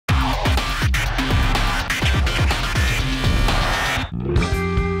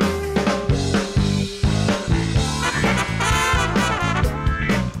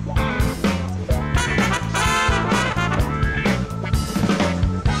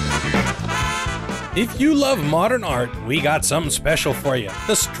If you love modern art, we got something special for you.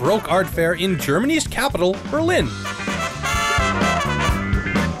 The Stroke Art Fair in Germany's capital, Berlin.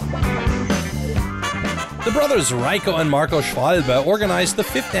 The brothers Reiko and Marco Schwalbe organized the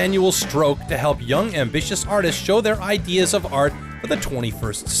 5th annual Stroke to help young, ambitious artists show their ideas of art for the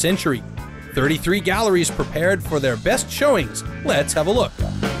 21st century. 33 galleries prepared for their best showings. Let's have a look.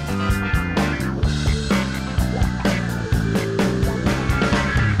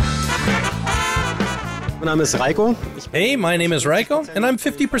 Hey, my name is Reiko, and I'm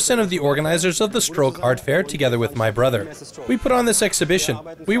 50% of the organizers of the Stroke Art Fair together with my brother. We put on this exhibition.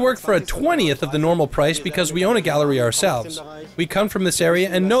 We work for a 20th of the normal price because we own a gallery ourselves. We come from this area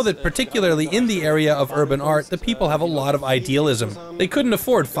and know that particularly in the area of urban art, the people have a lot of idealism. They couldn't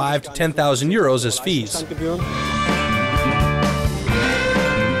afford 5,000 to 10,000 euros as fees.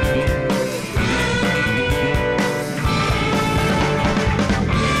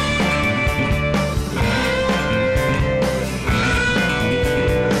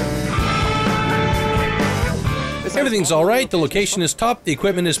 Everything's alright, the location is top, the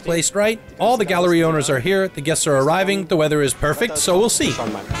equipment is placed right, all the gallery owners are here, the guests are arriving, the weather is perfect, so we'll see.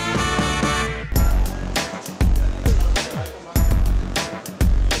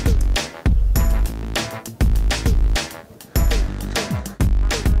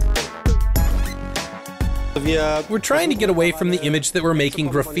 We're trying to get away from the image that we're making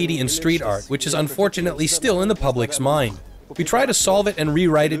graffiti and street art, which is unfortunately still in the public's mind. We try to solve it and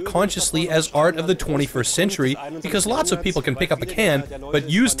rewrite it consciously as art of the 21st century because lots of people can pick up a can, but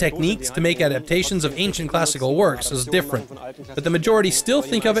use techniques to make adaptations of ancient classical works is different. But the majority still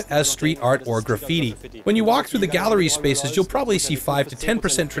think of it as street art or graffiti. When you walk through the gallery spaces, you'll probably see 5 to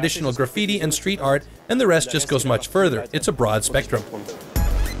 10% traditional graffiti and street art, and the rest just goes much further. It's a broad spectrum.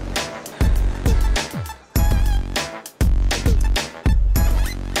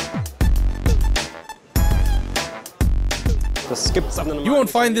 You won't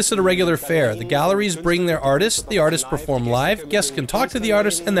find this at a regular fair. The galleries bring their artists, the artists perform live, guests can talk to the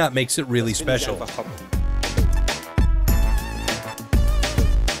artists, and that makes it really special.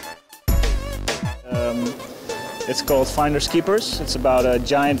 It's called Finders Keepers. It's about a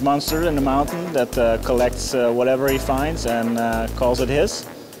giant monster in the mountain that collects whatever he finds and calls it his.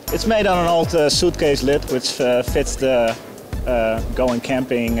 It's made on an old suitcase lid, which fits the going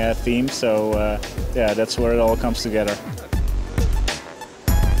camping theme, so yeah, that's where it all comes together.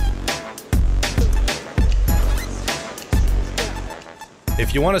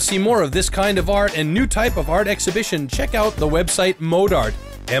 If you want to see more of this kind of art and new type of art exhibition, check out the website Modart,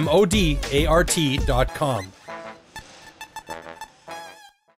 MODART.com.